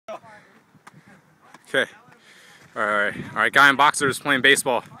Okay. Alright, guy in boxers playing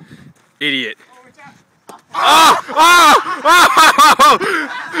baseball. Idiot. Oh! Oh! Oh!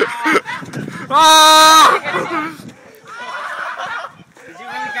 Oh! Did you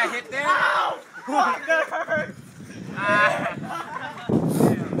really get hit there? Fuck, that hurt!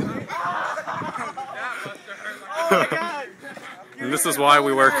 Oh my god! And this is why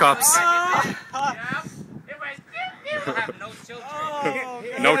we wear cups.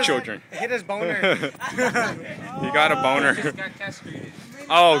 No children. Hit his boner. You got a boner. Just got castrated.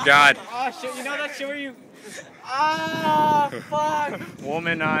 Oh god. Oh shit, you know that shit where you... Ah, fuck!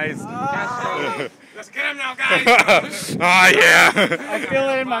 Womanized. Let's get him now, guys! Oh yeah. I feel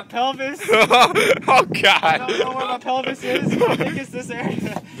it in my pelvis. Oh I don't god. know where my pelvis is. I think it's this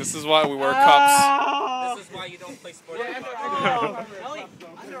area. This is why we wear cups. Oh. This is why you don't play sports. Oh.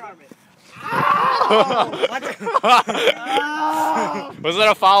 Was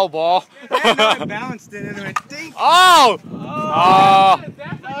that a foul ball? I bounced it and it went dink. Oh! Oh!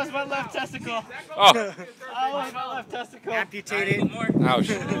 That was my left testicle. Oh! That was my left testicle. Amputated.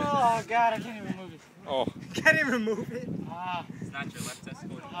 Ouch. Oh god, I can't even move it. Oh. Can't even remove it. It's not your left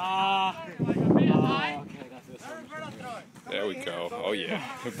testicle. Okay, that's this one. There we go. Oh yeah.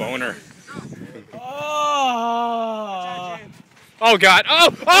 Boner. Oh. Oh god.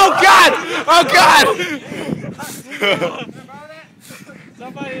 Oh! Oh god! Oh god!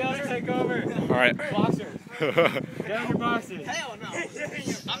 Somebody else take over. Alright. Boxers. Get on your boxers. Hell no.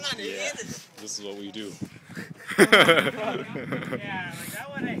 I'm not in this. This is what we do. Yeah,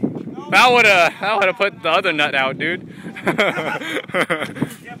 like That would have put the other nut out, dude. Yeah,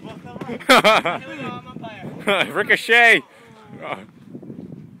 both of them. I'm a player. Ricochet.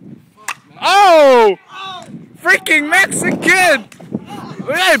 Oh! Freaking Mexican!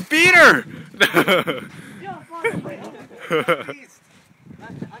 Look at that beater!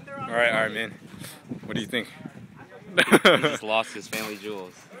 Alright, man. What do you think? He just lost his family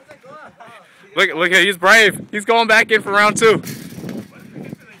jewels. Look at he's brave. He's going back in for round 2.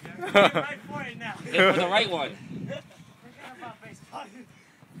 Right for it now. Hit for the right one.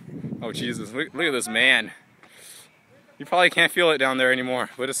 Oh Jesus, look at this man. You probably can't feel it down there anymore,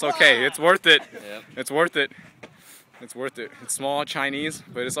 but it's okay. It's worth it. Yep. It's worth it. It's worth it. It's small Chinese,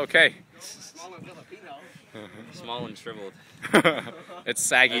 but it's okay. Small and shriveled. It's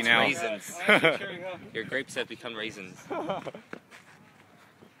saggy That's now. raisins. Your grapes have become raisins. Only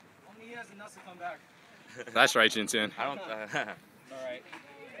he has enough to come back. That's right, Jintin. I don't. Alright.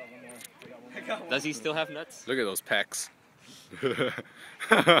 Does he still have nuts? Look at those pecs. Look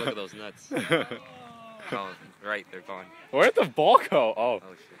at those nuts. Oh, right, they're gone. Where'd the ball go? Oh.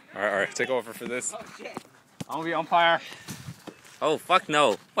 Oh shit. Alright, take over for this. I'm gonna be umpire. Oh fuck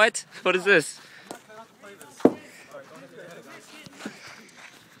no! What? What is this? That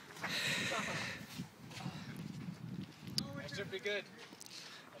should be good.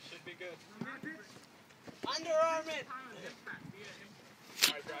 That should be good. Underarm it!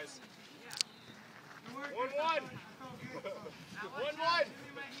 Alright, guys. 1-1. 1-1.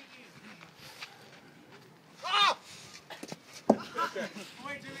 Ah! Okay.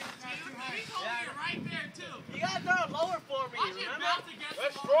 Right there too. You gotta throw it lower for me.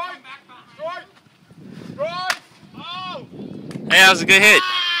 Let's strike! Strike! Strike! Oh! Hey, that was a good hit.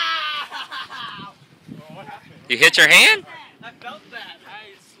 Ah! Oh, what happened? You hit your hand? I felt that.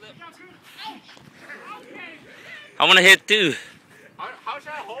 I slipped. I want to hit too. How should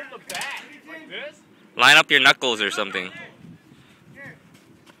I hold the bat? Like this? Line up your knuckles or something.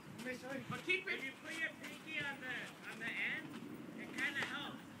 But keep it. If you put your pinky on the end, it kind of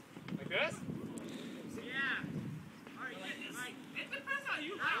helps. Like this? Yeah. Or like, it depends on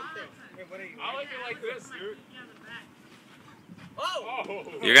you. I like it like this, dude. Oh! Oh!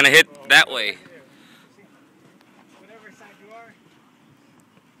 You're gonna hit that way. Whatever side you are.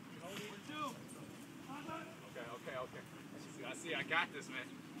 Okay. I see, I got this, man.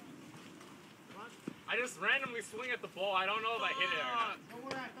 I just randomly swing at the ball. I don't know if I hit it or not.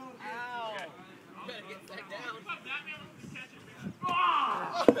 Ow! Okay. You better get back down.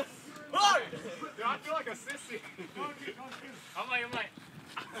 Ah! Dude, I feel like a sissy. I'm like.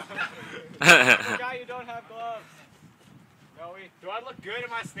 Guy, you don't have gloves. Do I look good in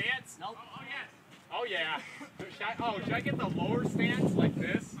my stance? Nope. Oh yeah. Should I get the lower stance like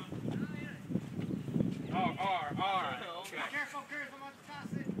this? Oh, alright. Okay. Careful, I'm about to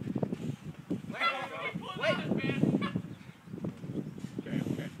toss it. Wait.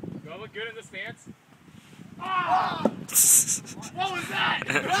 Okay. Do I look good in the stance? Ah! What was that?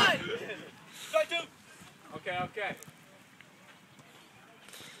 Run! Strike 2. Okay.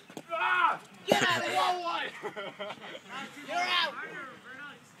 Ah! Get out of here! 1-1. You're out!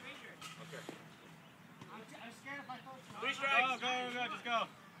 Okay.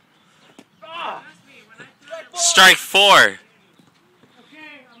 Strike 4. Okay,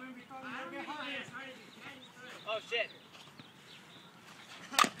 I'm gonna be throwing it harder. Oh shit.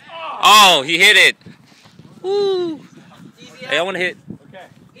 Oh, he hit it. Woo. Hey, I want to hit. Okay.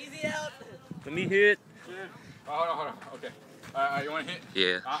 Easy out. Let me hit. Oh, hold on. Okay. You want to hit?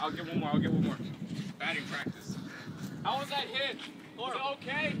 Yeah. I'll get one more. Batting practice. How was that hit? Was it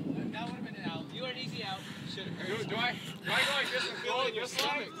okay? That would have been an out. You were an easy out. Should have hurt. Do I go like this and throw it this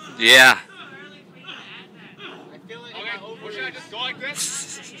way? Yeah. I feel like Okay, or should I just go like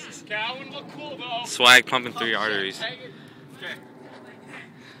this? Okay, I wouldn't look cool though. Swag pumping 3 arteries. Take it. Okay.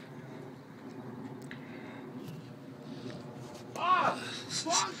 Ah!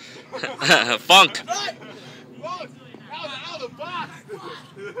 Fuck! Funk. Fuck! That was out of the box!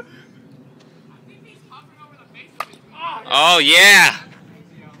 Oh, yeah.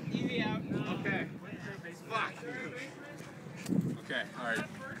 easy out. Okay. Fuck. Okay, alright.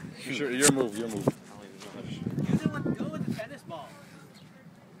 Sure, your move. Go with the tennis ball.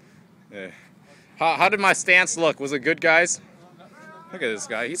 Yeah. How did my stance look? Was it good, guys? Look at this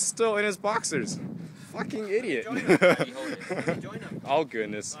guy. He's still in his boxers. Fucking idiot. Join him. Oh,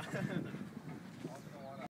 goodness.